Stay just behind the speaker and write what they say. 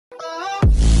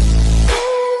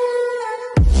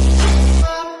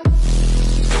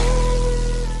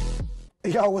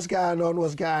Yo, what's going on?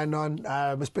 What's going on?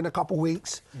 It's been a couple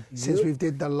weeks since we've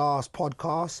did the last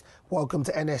podcast. Welcome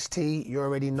to NST. You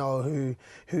already know who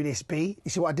this be. You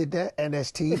see what I did there?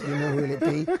 NST. You know who it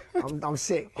be. I'm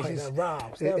sick.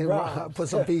 That rhymes. Put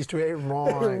some beats to it. It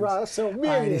rhymes. So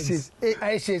this is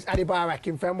Adebayo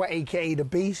Akinfenwa, aka the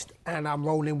Beast, and I'm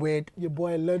rolling with your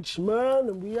boy LenchMan,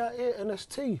 and we out here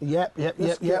NST. Yep.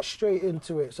 Let's get straight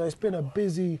into it. So it's been a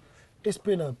busy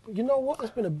month.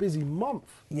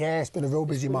 Yeah, it's been a real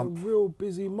busy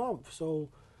month. So,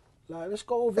 like, let's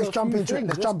go over. Let's jump into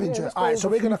it. All right, so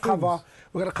we're gonna cover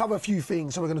a few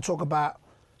things. So we're gonna talk about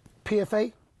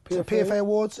PFA, the PFA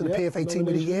Awards and the PFA Team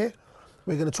of the Year.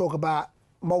 We're gonna talk about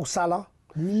Mo Salah.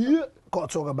 Yeah.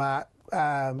 Got to talk about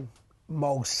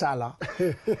Mo Salah.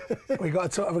 We're gonna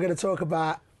talk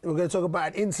about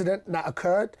an incident that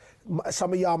occurred.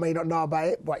 Some of y'all may not know about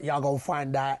it, but y'all gonna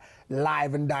find out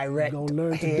live and direct. Gonna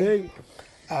learn here.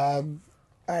 today.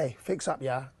 Hey, fix up,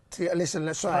 yeah. Listen,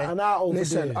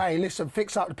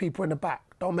 fix up the people in the back.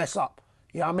 Don't mess up.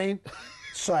 You know what I mean?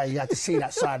 Sorry, you have to see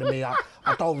that side of me. I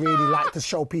don't really like to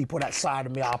show people that side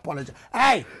of me. I apologize.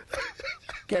 Hey!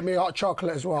 Get me a hot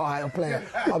chocolate as well. I'm playing.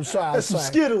 I'm sorry. Some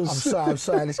Skittles. I'm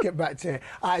sorry. Let's get back to it.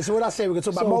 All right, so what I say, we're going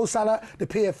to talk about Mo Salah, the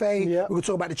PFA. We're going to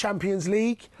talk about the Champions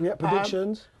League. Yeah,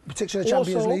 predictions. Prediction of the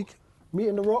Champions League.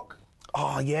 Meeting the Rock.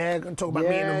 Oh, yeah, going to talk about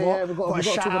meeting the Rock. Yeah, we've got to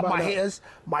shout out my hitters.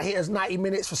 My hitters, 90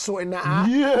 minutes for sorting that out.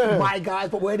 Yeah. My guys.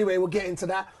 But anyway, we'll get into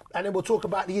that. And then we'll talk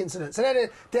about the incident. So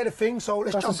they're the thing. So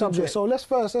let's jump into it. So let's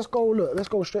go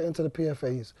straight into the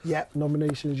PFAs. Yeah.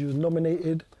 Nominations. You was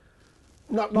nominated.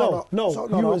 No. You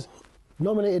was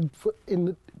nominated put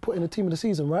in the team of the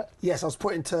season, right? Yes, I was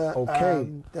put into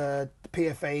the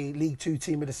PFA League 2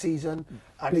 team of the season.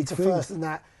 I need to thank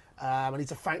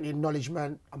the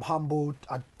acknowledgement. I'm humbled.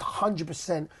 I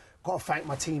 100% got to thank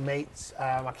my teammates.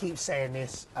 I keep saying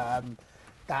this,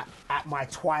 that at my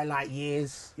twilight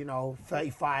years,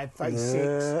 35, 36.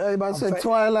 Yeah, everybody said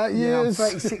twilight years. I'm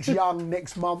 36 young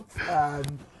next month.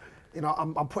 I'm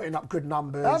putting up good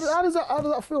numbers. How does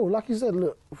that feel? Like you said,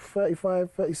 look,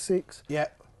 35, 36. Yeah.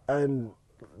 And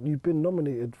you've been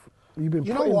nominated. You've been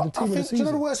put in the team of the season. Do you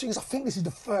know the worst thing is? I think this is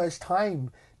the first time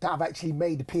that I've actually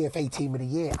made the PFA Team of the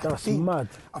Year. That's mad.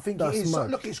 I think it is. So,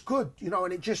 look, it's good,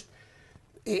 and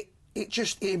it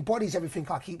just embodies everything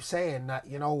I keep saying, that,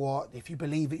 you know what, if you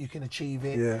believe it, you can achieve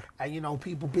it. Yeah. And,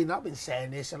 people I've been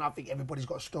saying this, and I think everybody's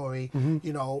got a story.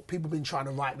 People been trying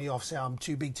to write me off, say I'm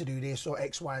too big to do this or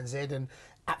X, Y, and Z. And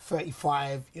at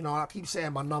 35, I keep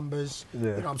saying my numbers.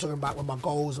 Yeah. I'm talking about when my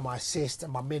goals and my assists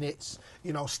and my minutes,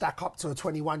 stack up to a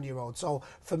 21-year-old. So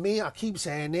for me, I keep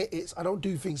saying it. I don't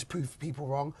do things to prove people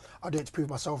wrong. I do it to prove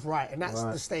myself right. And that's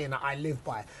the saying that I live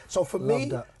by. So for me,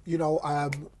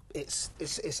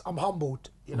 I'm humbled,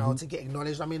 to get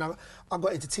acknowledged. I mean, I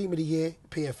got into Team of the Year,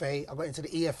 PFA. I got into the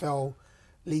EFL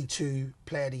League 2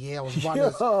 Player of the Year. I was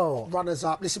runners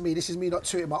up. Listen to me, this is me not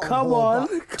tooting my own horn.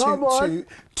 Come on.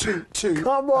 So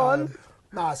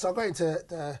I got into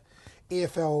the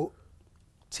EFL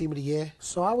Team of the Year.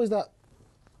 So how was that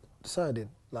decided?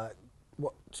 Like,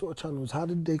 what sort of channels? How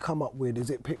did they come up with? Is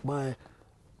it picked by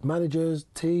managers,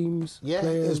 teams, players?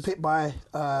 It was picked by...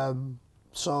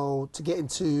 So to get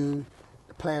into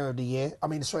the Player of the Year,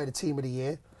 the Team of the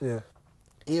Year. Yeah.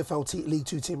 EFL League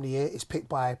 2 Team of the Year is picked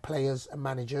by players and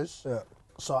managers. Yeah.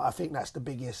 So I think that's the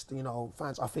biggest,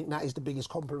 fans. I think that is the biggest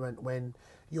compliment when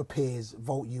your peers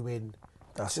vote you in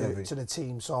to the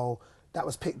team. So that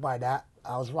was picked by that.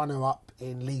 I was runner-up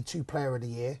in League 2 Player of the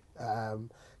Year.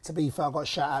 To be fair, I got a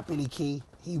shout out Billy Key.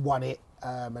 He won it,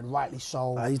 and rightly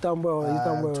so. He's done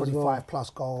well. 25 plus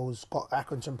goals. Got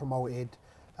Accrington promoted.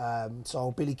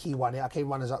 So Billy Key won it. I came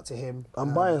runners up to him.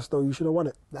 I'm biased though. You should have won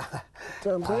it.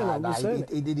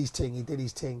 He did his thing.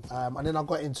 And then I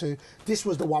got into, this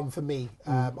was the one for me.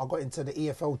 I got into the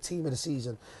EFL Team of the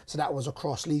Season. So that was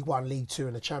across League 1, League 2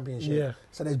 and the Championship. Yeah.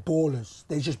 So there's ballers.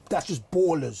 That's just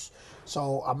ballers.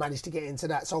 So I managed to get into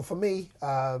that. So for me,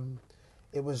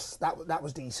 it was that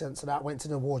was decent. So that went to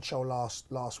the award show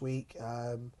last week.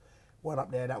 Went up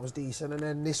there. That was decent. And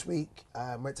then this week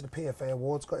went to the PFA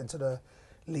Awards. Got into the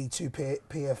League 2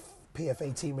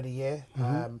 PFA Team of the Year.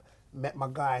 Met my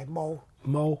guy Mo.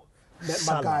 Met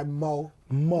my guy Mo.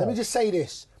 Let me just say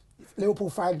this. Liverpool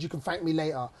fans, you can thank me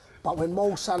later. But when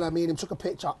Mo Salah, me and him took a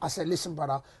picture, I said, listen,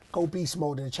 brother, go beast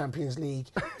mode in the Champions League.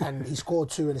 And he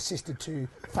scored 2 and assisted 2.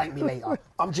 Thank me later.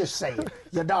 I'm just saying.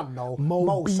 You're done, no.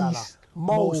 Mo Salah.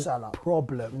 Mo Salah.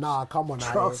 Problem. Nah, come on.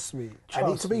 Trust me.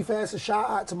 And to be fair, it's a shout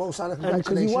out to Mo Salah.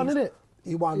 Because he won, innit?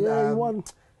 He won. Yeah, he won.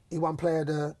 He won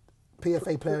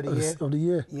PFA Player of the Year. Of the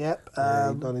Year. Yep. He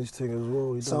done his thing as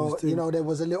well. So, there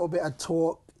was a little bit of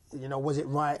talk. was it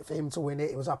right for him to win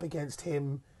it? It was up against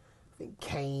him, I think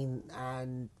Kane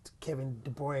and Kevin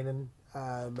De Bruyne,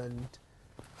 and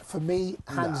for me,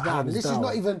 hands down. This is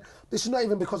not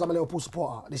even because I'm a Liverpool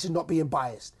supporter. This is not being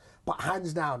biased, but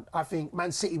hands down, I think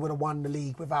Man City would have won the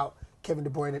league without Kevin De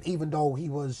Bruyne, and even though he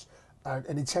was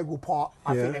an integral part,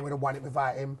 I think they would have won it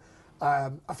without him.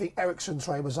 I think Eriksen's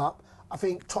try was up. I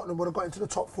think Tottenham would have got into the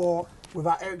top 4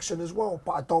 without Eriksen as well,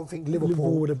 but I don't think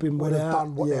Liverpool would have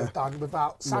done what they've done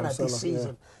without Salah this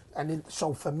season. And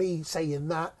so for me, saying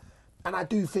that, and I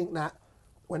do think that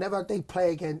whenever they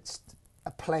play against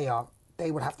a player,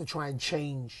 they would have to try and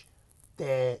change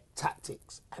their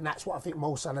tactics, and that's what I think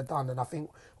Mo Salah done. And I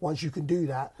think once you can do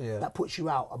that, that puts you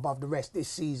out above the rest this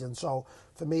season. So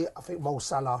for me, I think Mo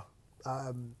Salah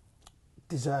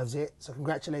deserves it. So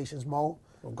congratulations, Mo.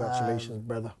 Congratulations,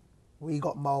 brother. We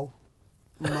got Mo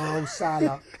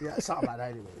Salah. Yeah, something like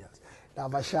that anyway. Yes. That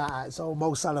was my shout out. So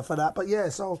Mo Salah for that. But yeah,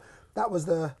 so that was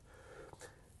the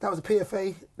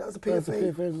PFA. That was the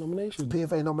PFA nominations.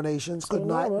 PFA nominations. Good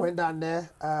night. Man. Went down there.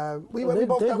 We went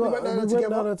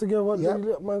down there together. Yeah.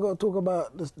 Man, got to talk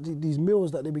about these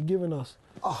meals that they be giving us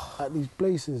at these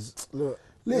places. Look,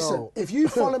 listen, if you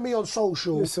follow me on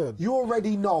social, you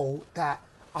already know that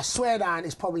I swear down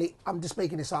it's probably, I'm just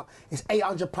making this up, it's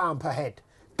 £800 per head.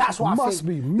 That's what I think. Must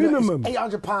be minimum.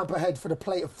 £800 per head for the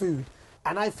plate of food.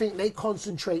 And I think they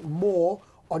concentrate more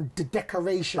on the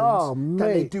decorations than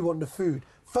they do on the food.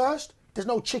 First, there's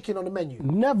no chicken on the menu.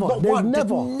 Never. There's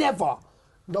never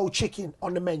no chicken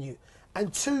on the menu.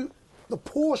 And 2, the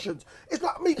portions. It's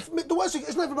not, the worst thing,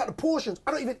 it's not even about the portions.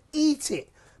 I don't even eat it.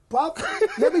 Bruv,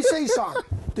 let me say something.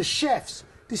 The chefs,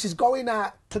 this is going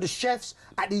out to the chefs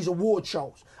at these award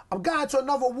shows. I'm going to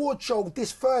another award show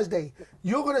this Thursday.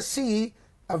 You're going to see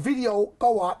a video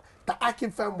go up that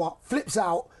Akinfenwa flips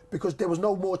out because there was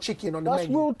no more chicken on the menu.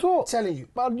 That's real talk. I'm telling you.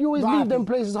 But you always leave them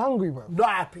places hungry, bro. Not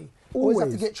happy. Always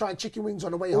have to get trying chicken wings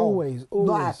on the way home. Always.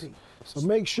 Not happy. So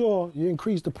make sure you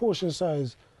increase the portion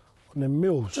size on the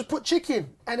meals. Just put chicken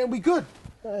and then we good.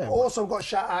 Yeah, also got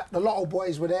shout out, the Lotto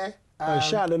boys were there.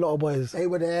 Shout out the Lotto boys. They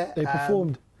were there. They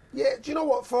performed. Yeah, do you know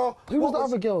what? Who was the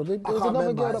other girl? There was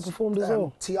another girl that performed as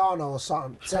well. Tiana or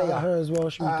something. Shout out her as well.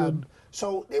 She was good.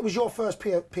 So it was your first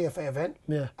PFA event.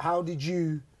 Yeah. How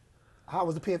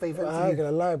was the PFA event for you? I ain't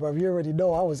gonna lie, bro. You already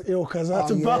know I was ill because I had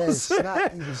to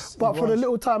bounce. But for the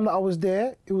little time that I was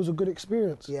there, it was a good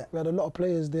experience. Yeah. We had a lot of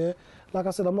players there. Like I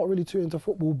said, I'm not really too into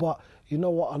football, but you know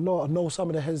what? I know some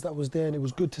of the heads that was there, and it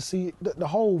was good to see. The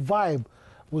whole vibe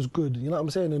was good. You know what I'm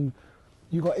saying? And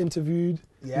you got interviewed.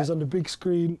 Yeah. He was on the big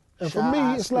screen. And for me,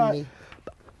 it's like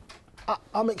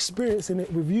I'm experiencing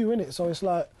it with you, innit? So it's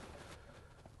like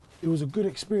it was a good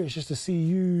experience just to see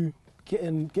you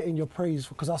getting your praise,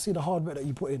 because I see the hard work that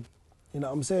you put in. You know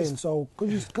what I'm saying? So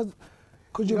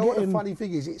because you know what the funny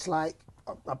thing is, it's like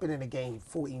I've been in the game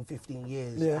 14, 15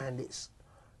 years, and it's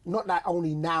not that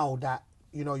only now that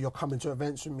you're coming to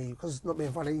events with me, because it's not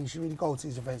being funny. You should really go to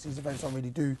these events. These events don't really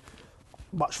do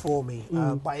much for me,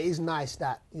 but it is nice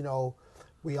that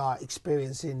we are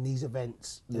experiencing these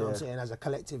events. You know what I'm saying, as a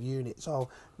collective unit. So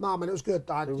man, it was good.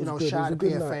 Shout out to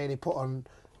PFA, and they put on.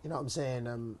 You know what I'm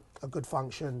saying? A good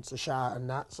function to shout and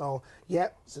that. So,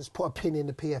 just put a pin in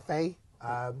the PFA.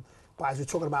 But as we're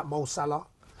talking about Mo Salah,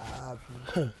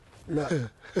 look,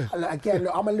 again,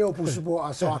 I'm a Liverpool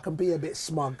supporter, so I can be a bit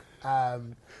smug,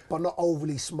 but not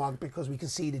overly smug, because we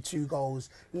conceded 2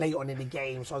 goals late on in the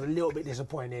game, so I was a little bit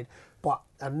disappointed. But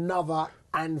another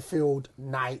Anfield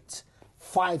night,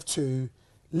 5-2,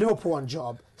 Liverpool on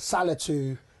job, Salah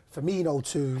 2, Firmino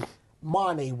 2,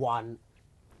 Mane 1.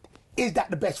 Is that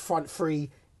the best front three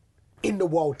in the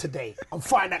world today? I'm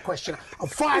firing that question. I'm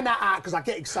firing that out because I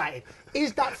get excited.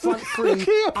 Is that front three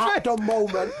at the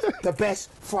moment the best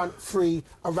front three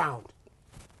around?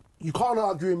 You can't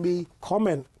argue with me.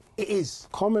 Comment. It is.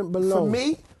 Comment below. For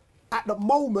me, at the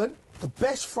moment, the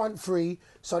best front three,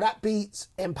 so that beats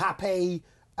Mbappe,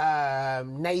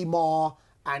 Neymar,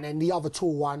 and then the other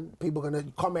tall one. People are going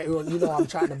to comment, I'm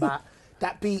chatting about.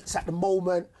 That beats, at the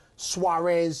moment,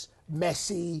 Suarez,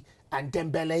 Messi, and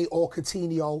Dembele or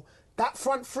Coutinho. That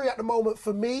front three at the moment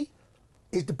for me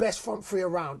is the best front three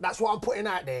around. That's what I'm putting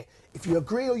out there. If you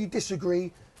agree or you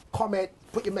disagree, comment,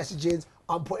 put your messages.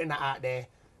 I'm putting that out there.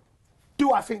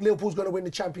 Do I think Liverpool's going to win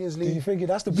the Champions League? Do you think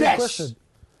that's the big question?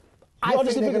 I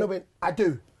think they're going to win. I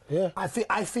do. Yeah. I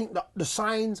think that the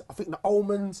signs, I think the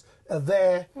omens are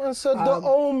there. Man said the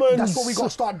omens. That's what we got to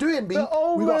start doing, B. We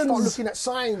got to start looking at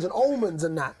signs and omens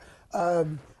and that.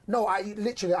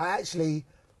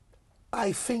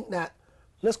 I think that.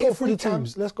 Let's go through the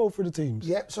teams. Let's go through the teams.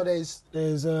 Yep. So there's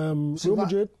Real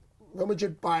Madrid,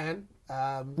 Bayern,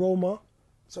 Roma,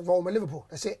 So Roma, Liverpool.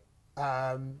 That's it.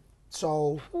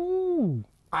 So Ooh.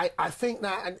 I think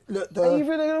that, and look, You think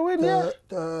they're gonna win?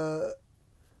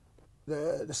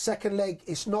 the second leg,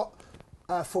 it's not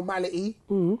a formality,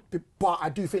 but I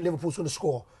do think Liverpool's going to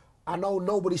score. I know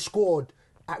nobody scored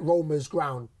at Roma's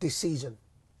ground this season,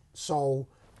 so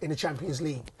in the Champions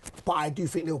League, but I do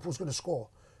think Liverpool's going to score.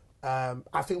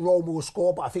 I think Roma will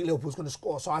score, but I think Liverpool's going to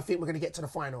score. So I think we're going to get to the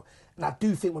final. And I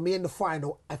do think when we're in the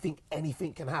final, I think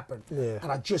anything can happen. Yeah.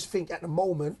 And I just think at the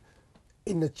moment,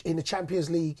 in the Champions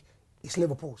League, it's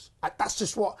Liverpool's.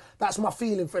 That's my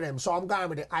feeling for them. So I'm going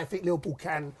with it. I think Liverpool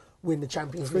can win the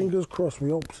Champions League. Fingers crossed,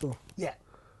 we hope so. Yeah.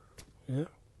 Yeah.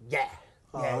 Yeah.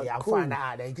 Yeah, I'm cool. finding that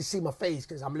out there. You can see my face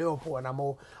because I'm Liverpool and I'm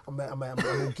all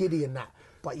giddy and that.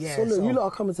 But yeah. So look, you lot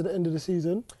are coming to the end of the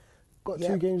season. Got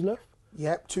 2 games left.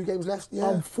 Yep, 2 games left. Yeah.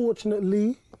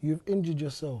 Unfortunately, you've injured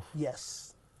yourself.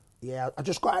 Yes. Yeah, I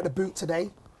just got out of the boot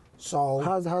today. So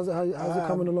How's it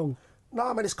coming along?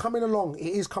 No, man, it's coming along.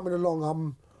 It is coming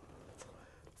along.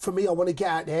 For me, I want to get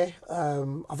out there.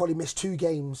 I've only missed 2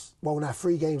 games. Well, now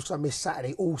 3 games because I missed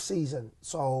Saturday all season.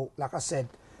 So, like I said,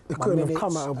 It my couldn't minutes,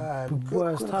 have come at a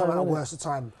worse couldn't time. come at a innit? worse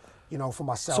time, for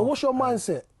myself. So what's your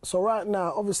mindset? So right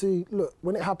now, obviously, look,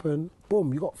 when it happened,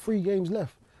 boom, you got 3 games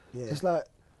left. Yeah. It's like,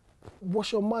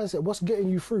 what's your mindset? What's getting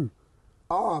you through?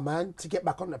 Oh, man, to get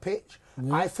back on the pitch.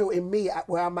 Yeah. I feel in me, at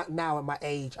where I'm at now at my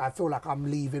age, I feel like I'm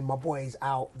leaving my boys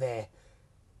out there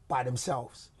by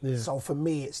themselves. Yeah. So for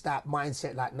me, it's that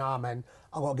mindset like, nah, man,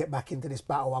 I got to get back into this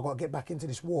battle. I got to get back into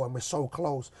this war, and we're so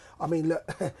close. I mean, look,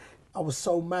 I was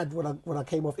so mad when I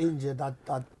came off injured.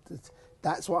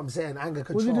 That's what I'm saying, anger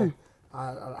control. What did you do?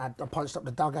 I punched up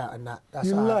the dugout and that. That's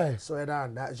You how lie. I swear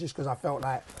down. That's just because I felt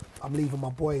like I'm leaving my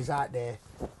boys out there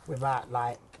without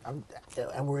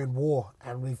and we're in war,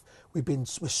 and we're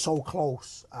so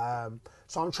close.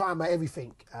 So I'm trying my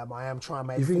everything. I am trying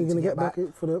my everything. You think you're gonna get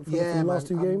back for the last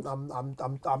 2 games?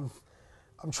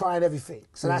 I'm trying everything.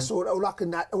 So that's all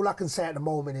I can say at the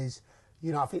moment is,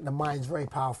 I think the mind's very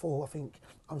powerful. I think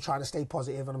I'm trying to stay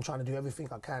positive and I'm trying to do everything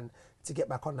I can to get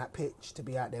back on that pitch, to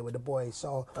be out there with the boys.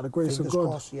 So by the grace of God,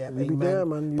 crossed, yeah, you'll be there,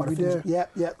 man. You'll be there.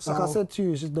 Yep. Like I said to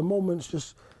you, it's just the moment's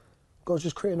just God's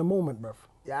just creating a moment, bruv.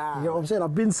 Yeah. You know what I'm saying?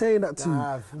 I've been saying that to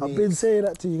you. I've been saying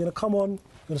that to you. You're gonna come on, you're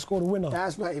gonna score the winner.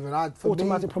 That's not even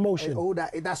automatic promotion. All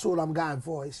that's all I'm going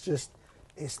for. It's just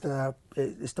it's the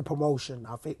promotion.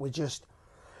 I think we're just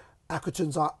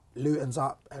Accrington's up, Luton's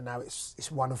up, and now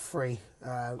it's 1 of 3.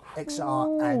 Exeter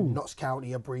and Notts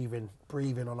County are breathing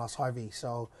on us heavy.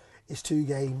 So it's 2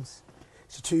 games.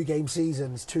 It's a 2-game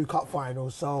season. It's 2 cup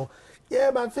finals. So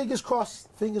yeah, man. Fingers crossed.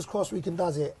 Fingers crossed we can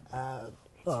does it.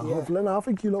 Hopefully, I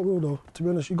think you lot will though. To be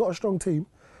honest, you got a strong team.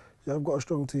 Yeah, I've got a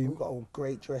strong team. We've got a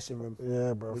great dressing room.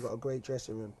 Yeah, bro. We've got a great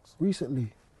dressing room.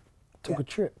 Recently, took a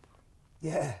trip.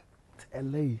 Yeah. To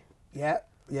LA.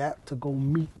 Yeah. To go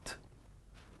meet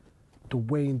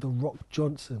Dwayne "The Rock"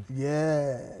 Johnson.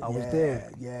 Yeah. I was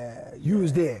there. Yeah. You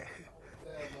was there.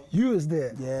 You was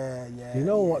there. Yeah. You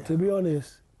know what? To be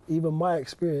honest, even my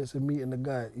experience of meeting the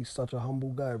guy, he's such a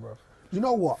humble guy, bro. You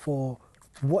know what? For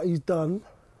what he's done,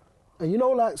 and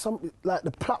like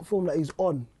the platform that he's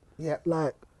on. Yeah.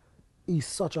 Like, he's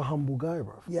such a humble guy,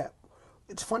 bro. Yeah.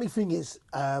 The funny thing is,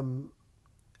 and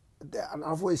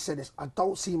I've always said this, I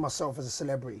don't see myself as a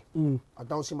celebrity. I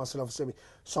don't see myself as a celebrity.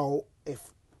 So if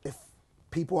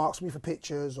people ask me for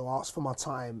pictures or ask for my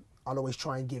time, I'll always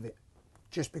try and give it.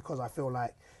 Just because I feel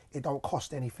like it don't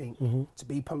cost anything to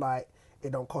be polite.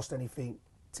 It don't cost anything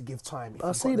to give time.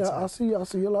 I see that. I see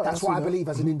you like. That's what I believe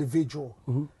as an individual.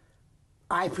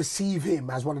 I perceive him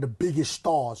as one of the biggest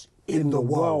stars in the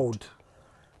world.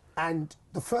 And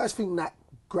the first thing that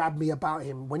grabbed me about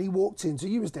him, when he walked into,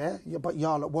 you was there, but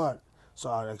y'all weren't. So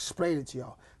I'll explain it to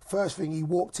y'all. First thing he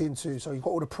walked into, so you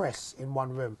got all the press in one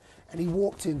room, and he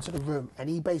walked into the room and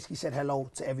he basically said hello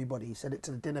to everybody. He said it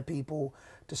to the dinner people,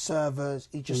 the servers.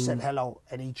 He just said hello,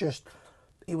 and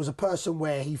he was a person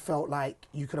where he felt like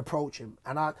you could approach him.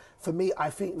 And for me, I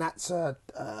think that's not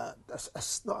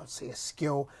to say a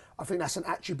skill. I think that's an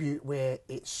attribute where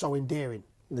it's so endearing.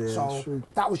 Yeah, so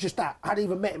that was just that. I hadn't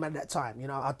even met him at that time.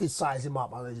 I did size him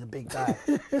up. He's a big guy.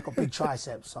 Got big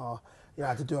triceps. So I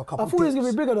had to do a couple. I thought he was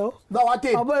gonna be bigger though. No, I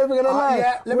did. I'm not even gonna lie.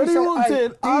 Yeah, when he walked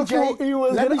in, I thought he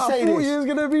was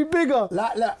gonna be bigger.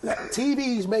 Look,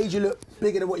 TV's made you look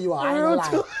bigger than what you are. I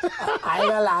ain't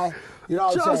gonna lie. You know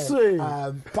what I'm saying?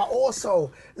 But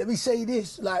also, let me say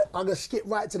this. Like, I'm gonna skip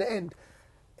right to the end.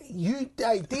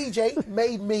 DJ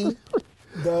made me.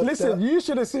 You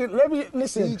should have seen.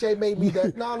 Listen. DJ made me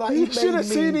the. You should have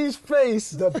seen his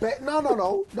face.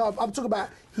 No. I'm talking about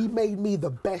he made me the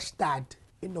best dad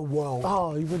in the world.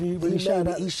 Oh, he shouted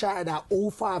out. He shouted out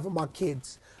all 5 of my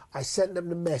kids. I sent them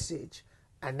the message,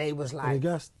 and they was like,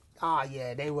 gassed.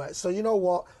 yeah, they were. So you know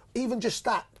what? Even just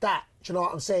that, do you know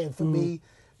what I'm saying? For me,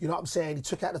 you know what I'm saying? He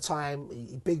took out the time.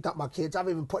 He bigged up my kids. I've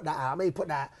even put that out. I may put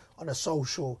that on a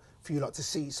social for you lot to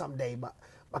see someday. But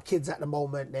my kids at the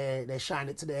moment, they're showing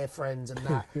it to their friends and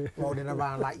that, rolling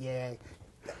around like, yeah,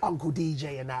 Uncle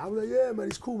DJ and that. I'm like, yeah, man,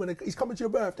 he's cool, man. He's coming to your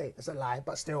birthday. That's a lie,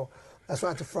 but still, that's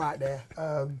right to fry it there.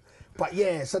 But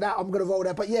yeah, so that I'm gonna roll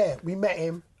that. But yeah, we met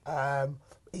him.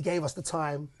 He gave us the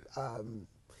time.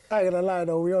 I ain't gonna lie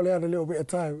though, we only had a little bit of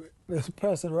time. There's a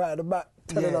person right at the back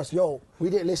telling us, yo, we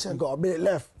didn't listen. We've got a minute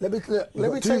left. Let me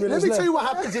tell you what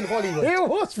happens in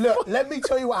Hollywood. Let me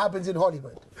tell you what happens in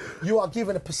Hollywood. You are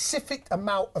given a specific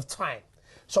amount of time.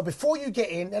 So before you get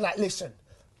in, they're like, listen,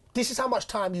 this is how much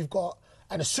time you've got,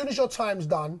 and as soon as your time's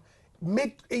done,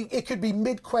 it could be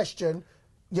mid-question,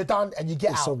 you're done and you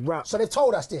get It's out. a wrap. So they've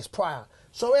told us this prior.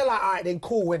 So we're like, all right, then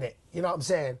cool, innit? You know what I'm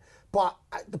saying? But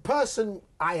the person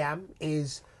I am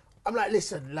is, I'm like,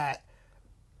 listen, like,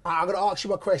 I'm going to ask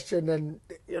you a question and,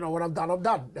 you know, when I'm done, I'm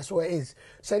done. That's what it is.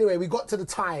 So anyway, we got to the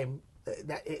time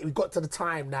that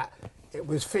it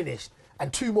was finished.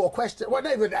 And two more questions. Well,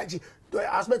 not even actually.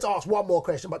 I was meant to ask one more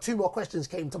question, but two more questions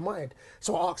came to mind.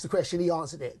 So I asked the question, he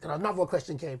answered it. Then another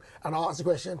question came, and I asked the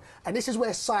question. And this is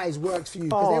where size works for you,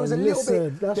 because there was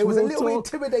a little bit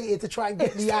intimidated to try and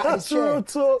get me out of the chair.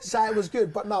 So it was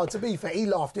good, but no. To be fair, he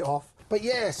laughed it off. But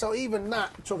yeah, so even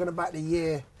that, talking about the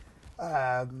year,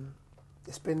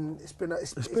 it's been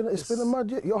a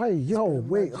mad year. Yo,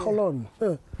 wait, hold on.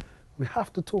 We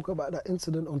have to talk about that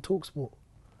incident on TalkSport.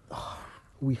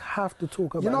 We have to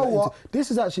talk about. You know what?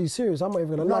 This is actually serious. I'm not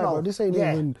even gonna lie, bro. This ain't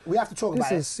even. We have to talk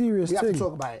about it. This is a serious thing. We have to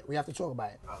talk about it. We have to talk about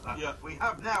it. Yeah, we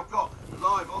have now got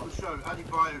live on the show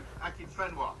Adebayo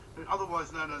Akinfenwa,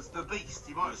 otherwise known as the Beast.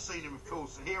 You might have seen him, of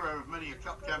course, the hero of many a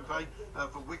cup campaign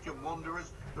for Wycombe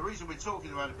Wanderers. The reason we're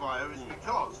talking about Adebayo is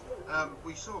because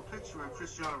we saw a picture of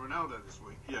Cristiano Ronaldo this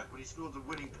week when he scored the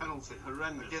winning penalty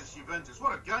against Juventus.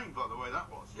 What a game, by the way,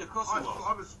 that was. Yeah, of course it was.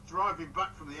 I was driving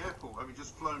back from the airport, having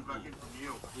just flown back in from New York.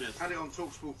 Yes. Had it on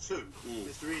TalkSport 2.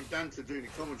 Mr. Ian Danter doing the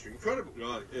commentary. Incredible.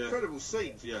 Right, yeah. Incredible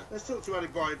scenes. Yeah. Let's talk to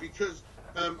Adebayo because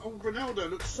Ronaldo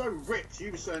looks so ripped.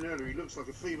 You were saying earlier he looks like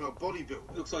a female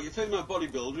bodybuilder. Looks like a female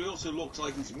bodybuilder. He also looks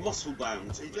like he's muscle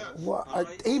bound. He does. What?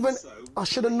 I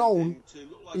should have known.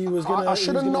 He was gonna. I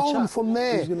should have known from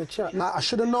there. He was gonna chat. Like, I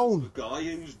should have known. A guy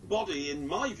whose body, in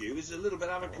my view, is a little bit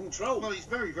out of control. Well, he's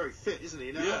very, very fit, isn't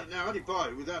he? Now,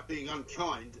 Adebayo, without being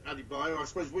unkind, Adebayo, I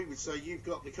suppose we would say you've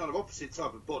got the kind of opposite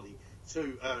type of body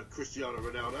to Cristiano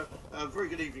Ronaldo. Very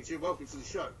good evening to you. Welcome to the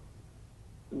show.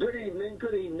 Good evening,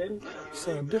 good evening.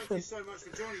 So different. Thank you so much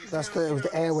for joining us. It was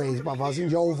the airways, but I was in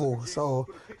Yeovil, so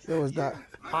there was that.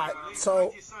 Alright,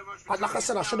 so like I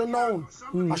said, I should have known.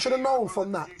 I should have known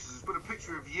from that. Put a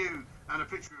picture of you and a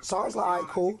picture of so I was like, alright,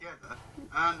 cool. Together.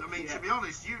 And I mean, to be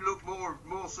honest, you look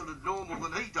more sort of normal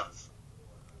than he does.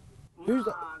 Who's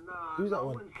that? Who's that I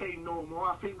one? wouldn't say normal.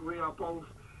 I think we are both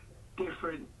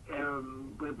different.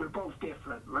 We're both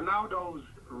different. Ronaldo's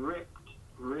ripped.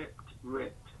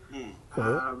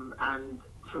 And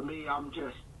for me, I'm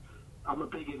a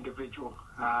big individual.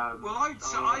 Well, I'd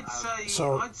say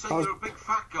you're a big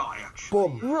fat guy, actually.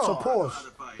 Boom. So pause.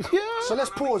 Yeah. So let's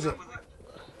pause it.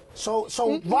 So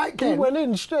right then. He went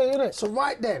in straight, innit? So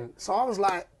right then. So I was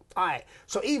like, all right.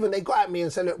 So even they got at me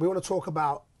and said, look, we want to talk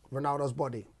about Ronaldo's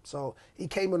body. So he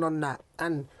came in on that.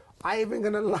 And I ain't even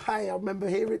gonna lie, I remember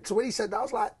hearing it. So when he said that, I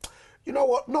was like, you know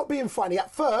what? Not being funny.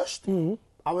 At first,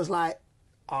 I was like,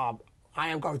 I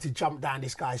am going to jump down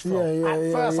this guy's throat.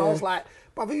 At first, I was like,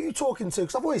 but who are you talking to?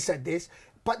 Because I've always said this.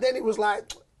 But then it was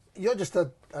like, you're just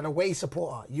an away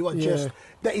supporter. You are just,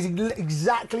 that is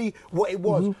exactly what it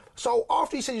was. So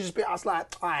after he said you just bit, I was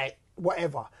like, all right,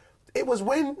 whatever. It was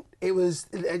when it was,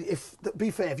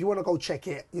 be fair, if you want to go check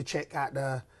it, you check out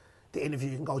the interview,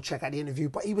 you can go check out the interview.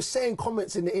 But he was saying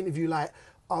comments in the interview like,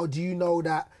 oh, do you know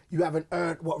that you haven't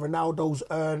earned what Ronaldo's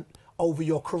earned over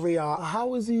your career?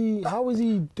 How is he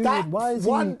doing? Why is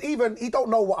he don't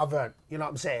know what I've earned, you know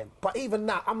what I'm saying? But even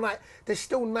that, I'm like, there's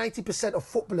still 90% of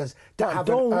footballers that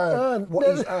haven't earned what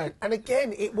he's earned. And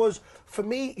again, it was, for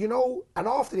me, you know, and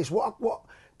after this, what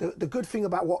the good thing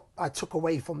about what I took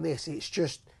away from this, it's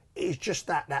just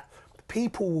that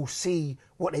people will see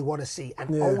what they want to see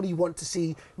and only want to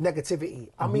see negativity.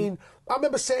 I mean, I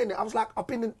remember saying it, I was like, I've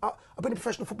been in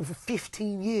professional football for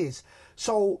 15 years.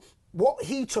 So what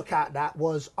he took out that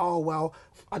was, oh, well,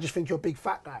 I just think you're a big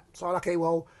fat guy. So, okay,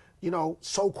 well,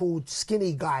 so-called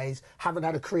skinny guys haven't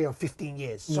had a career of 15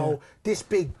 years. So this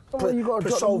big, you gotta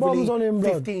drop the bombs on him,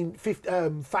 blood.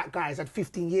 15 fat guys had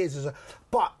 15 years.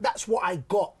 But that's what I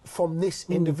got from this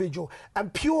individual.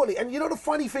 And purely, and the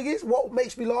funny thing is, what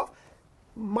makes me laugh,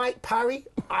 Mike Parry,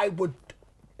 I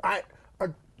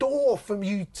adore for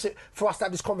us to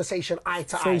have this conversation eye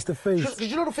to eye. Face to face. Because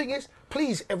the thing is,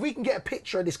 please, if we can get a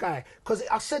picture of this guy, because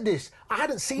I said this, I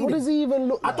hadn't seen him. What does he even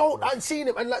look like? I hadn't seen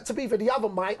him. And to be fair, the other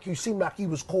Mike, who seemed like he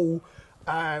was cool,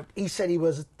 he said he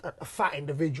was a fat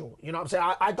individual. You know what I'm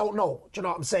saying? I don't know. Do you know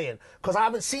what I'm saying? Because I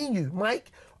haven't seen you,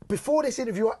 Mike. Before this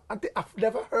interview, I've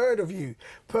never heard of you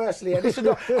personally, and this is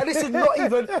not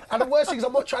even. And the worst thing is,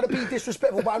 I'm not trying to be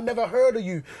disrespectful, but I've never heard of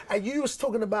you. And you was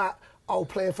talking about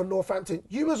playing for Northampton.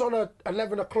 You was on a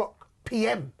 11 o'clock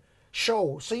p.m.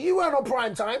 show, so you weren't on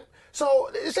prime time. So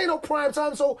this ain't no prime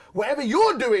time. So whatever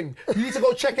you're doing, you need to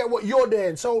go check out what you're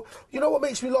doing. So what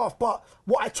makes me laugh? But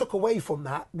what I took away from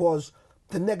that was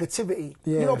the negativity.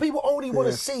 Yeah. People only want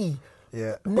to see.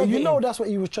 Yeah, but that's what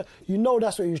he was trying.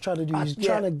 That's what he was trying to do. He's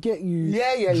trying to get you,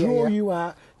 draw you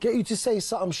out, get you to say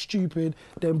something stupid.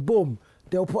 Then boom,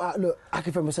 they'll put out. Look,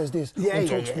 Akinfenwa says this. The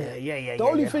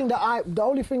only thing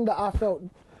that I felt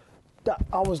that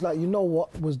I was like,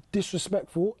 was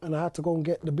disrespectful, and I had to go and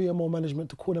get the BMO management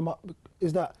to call them up.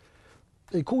 Is that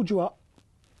they called you up?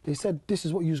 They said this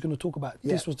is what you was going to talk about.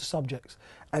 This was the subjects,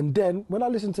 and then when I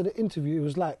listened to the interview, it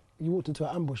was like you walked into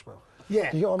an ambush, bro.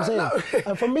 Yeah. You get what I'm saying?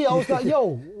 And for me, I was like,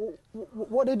 yo,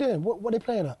 what are they doing? What are they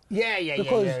playing at?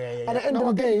 Because at the end of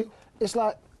the day, it's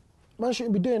like, man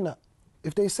shouldn't be doing that.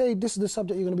 If they say this is the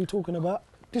subject you're going to be talking about,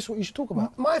 this is what you should talk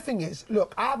about. My thing is,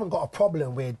 look, I haven't got a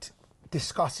problem with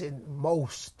discussing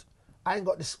most. I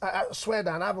swear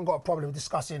down, I haven't got a problem with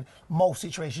discussing most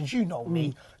situations. You know me.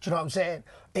 Do you know what I'm saying?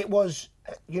 It was,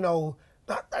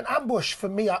 an ambush for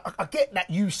me. I get that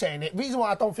you saying it. Reason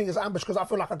why I don't think it's an ambush because I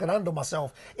feel like I can handle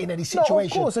myself in any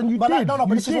situation. No, of course, and you but did. But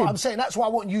this is what I'm saying. That's why I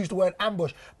wouldn't use the word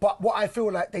ambush. But what I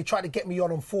feel like they try to get me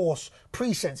on false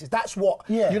pretenses. That's what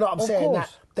you know what I'm saying. Course.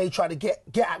 That they try to get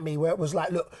at me where it was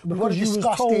like, look, we want to you discuss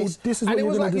was told this. This is and what it you're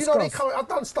was going like, to discuss. I've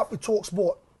done stuff with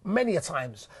TalkSport many a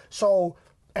times. So.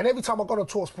 And every time I got on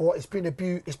TalkSport, it's been a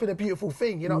beautiful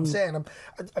thing. You know what I'm saying?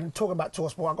 I'm talking about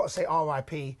TalkSport. I've got to say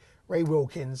R.I.P. Ray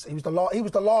Wilkins. He was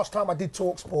the last time I did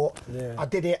TalkSport. Yeah. I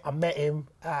did it. I met him.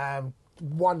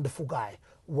 Wonderful guy.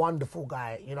 You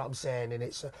know what I'm saying? And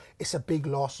it's a big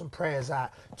loss. And prayers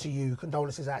out to you,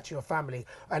 condolences out to your family.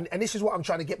 And this is what I'm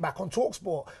trying to get back on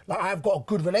TalkSport. Like I've got a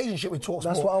good relationship with TalkSport.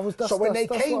 That's what I was. So when they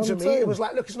came to me, it was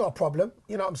like, look, it's not a problem.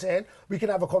 You know what I'm saying? We can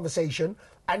have a conversation.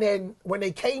 And then when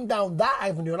they came down that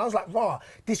avenue, and I was like, rah,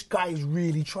 this guy is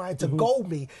really trying to goad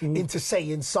me into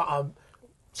saying something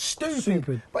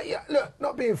stupid. But yeah, look,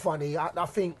 not being funny, I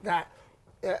think that,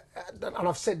 and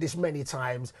I've said this many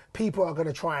times, people are going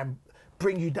to try and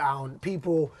bring you down.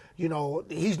 People,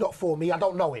 he's not for me. I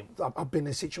don't know him. I've been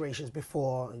in situations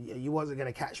before. You wasn't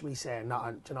going to catch me saying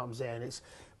nothing. Do you know what I'm saying? It's,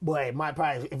 boy, my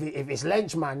prize, if it's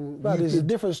LenchMan. But it's a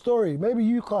different story. Maybe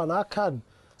you can't, I can.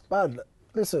 But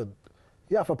listen,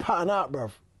 you have to pattern out,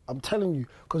 bruv. I'm telling you.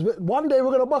 Because one day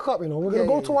we're going to buck up, We're going to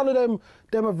go to one of them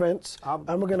events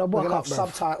and we're going to buck up, bruv.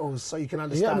 Subtitles so you can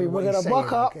understand. You get me? We're going to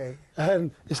buck up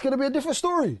and it's going to be a different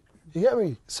story. You get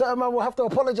me? Certain man will have to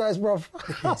apologise, bruv.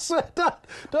 I swear that.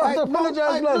 Don't have to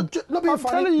apologise, blood. Not being I'm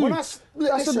funny. telling you,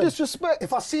 That's a disrespect.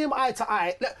 If I see him eye to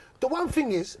eye, the one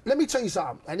thing is, let me tell you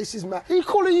something, and this is my... He's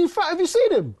calling you fat. Have you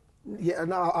seen him? Yeah,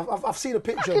 no, I've seen a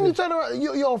picture How can you turn around?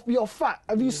 You're fat.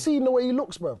 Have you seen the way he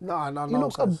looks, bruv? No. He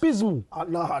looks abysmal.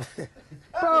 No.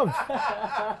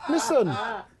 Bruv, listen.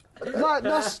 Like,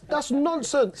 that's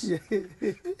nonsense.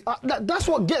 That's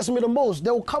what gets me the most.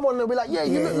 They'll come on and be like, yeah,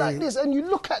 you look like this. And you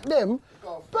look at them,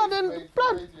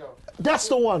 blood, that's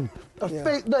the one.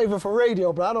 Face, not even for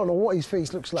radio, but I don't know what his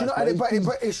face looks like. But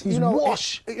it's, he's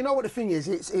washed. You know what the thing is?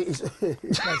 It's he's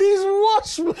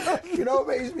washed, blood. You know what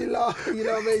makes me laugh?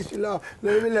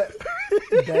 Let me look.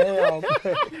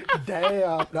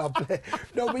 Damn.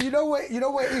 No, but you know what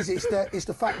it is? It's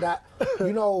the fact that,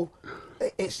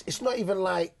 it's not even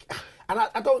like, and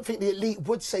I don't think the elite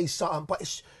would say something, but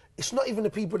it's not even the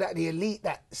people that the elite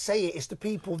that say it. It's the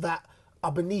people that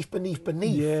are beneath.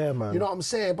 Yeah, man. You know what I'm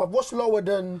saying? But what's lower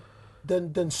than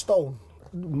Stone?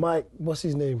 Mike, what's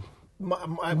his name?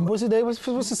 What's his name? What's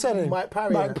his surname? Mike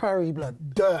Parry. Mike Parry, blood.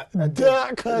 Dirt,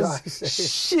 cuz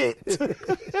shit.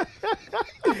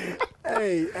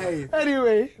 Hey.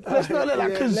 Anyway, let's not let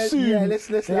that consume. Let's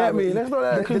not let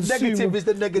that consume. The negative is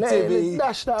the negativity.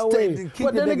 Let's dash that away.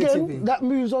 But then again, that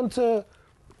moves on to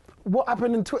what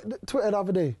happened in Twitter the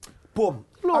other day. Boom.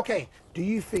 Look. Okay. Do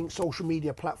you think social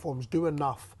media platforms do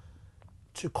enough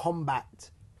to combat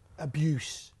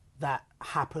abuse that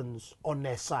happens on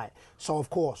their site. So, of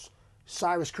course,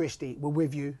 Cyrus Christie, we're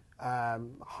with you.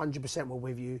 100% we're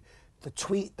with you. The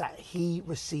tweet that he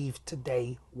received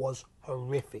today was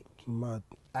horrific. Mad.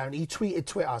 And he tweeted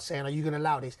Twitter saying, "Are you going to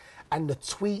allow this?" And the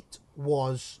tweet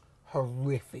was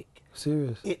horrific.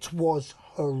 Serious? It was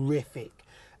horrific.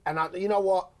 And you know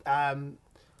what? I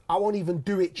won't even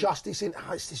do it justice in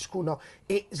this school now.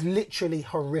 It's literally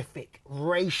horrific.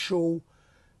 Racial,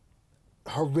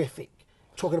 horrific.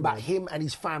 Talking about him and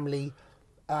his family.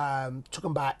 Talking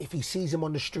about if he sees him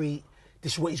on the street,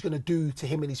 this is what he's going to do to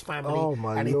him and his family. Oh,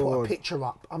 my and he put a Lord. picture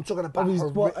up. I'm talking about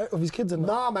Of his kids and that?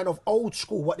 Nah, man, of old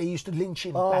school, what they used to lynch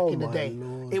him Oh, back in the my day.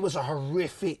 Lord. It was a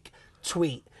horrific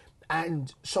tweet.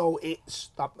 And so it's,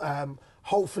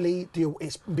 hopefully,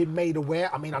 it's been made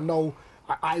aware. I mean, I know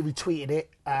I retweeted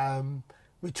it,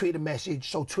 retweeted the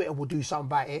message, so Twitter will do something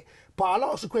about it. But I'll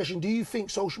ask the question, do you think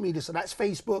social media, so that's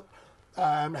Facebook,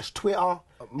 that's Twitter,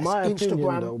 My that's opinion,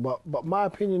 Instagram. though, but my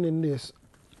opinion in this,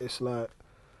 it's like,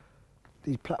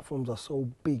 these platforms are so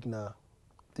big now.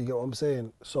 Do you get what I'm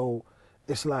saying? So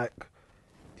it's like,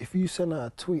 if you send out a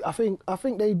tweet, I think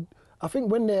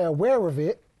when they're aware of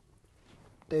it,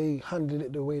 they handle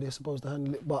it the way they're supposed to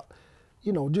handle it. But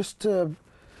you know,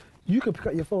 you could pick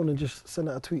up your phone and just send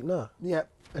out a tweet now. Yep.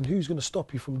 And who's going to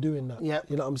stop you from doing that? Yep.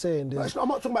 You know what I'm saying? I'm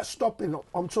not talking about stopping.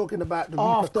 I'm talking about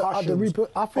the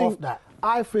repercussions of that.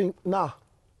 I think nah.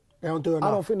 They don't do enough.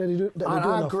 I don't think that they do enough.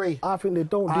 I agree. I think they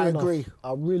don't do enough. I agree.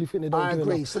 I really think they don't do enough.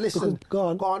 I agree. So listen,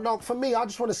 Because, go on. No, for me, I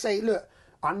just want to say, look,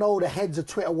 I know the heads of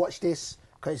Twitter watch this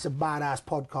because it's a badass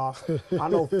podcast. I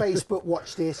know Facebook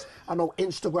watch this. I know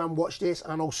Instagram watch this.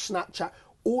 I know Snapchat.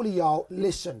 All of y'all,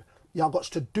 listen, y'all got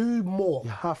to do more. You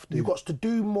have to. You got to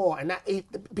do more. And that,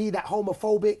 be that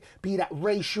homophobic, be that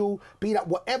racial, be that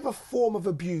whatever form of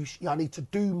abuse, y'all need to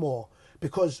do more.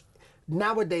 Because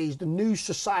nowadays, the new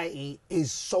society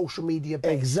is social media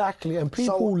based. Exactly, and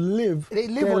people live their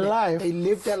life. They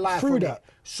live their life through on that. it.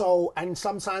 So, and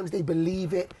sometimes they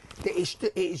believe it.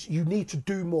 That you need to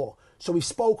do more. So we've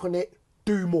spoken it.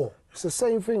 Do more. It's the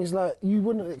same thing. It's like you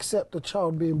wouldn't accept a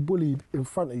child being bullied in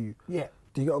front of you. Yeah.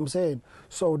 Do you get what I'm saying?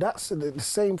 So that's the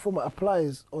same format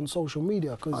applies on social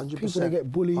media because people they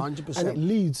get bullied 100%. and it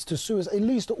leads to suicide. It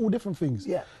leads to all different things.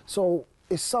 Yeah. So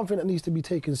it's something that needs to be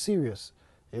taken serious.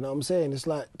 You know what I'm saying? It's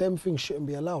like them things shouldn't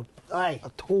be allowed Aye.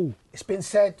 at all. It's been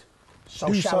said. So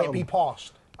Do shall it something. be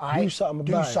passed? Aye? Do something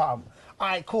Do about it. something. All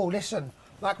right, cool. Listen,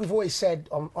 like we've always said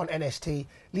on NST,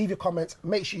 leave your comments.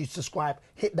 Make sure you subscribe.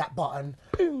 Hit that button.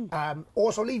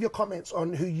 Also, leave your comments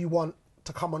on who you want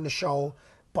to come on the show.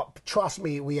 But trust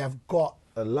me, we have got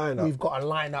A lineup. We've got a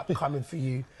lineup coming for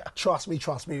you. Trust me,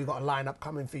 we've got a lineup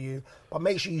coming for you. But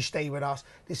make sure you stay with us.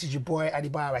 This is your boy,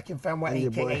 Adebayo Akinfenwa, And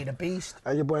your a.k.a. boy. The Beast.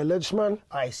 And your boy, LenchMan.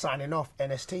 All right, signing off.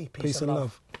 NST. Peace Peace and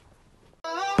love.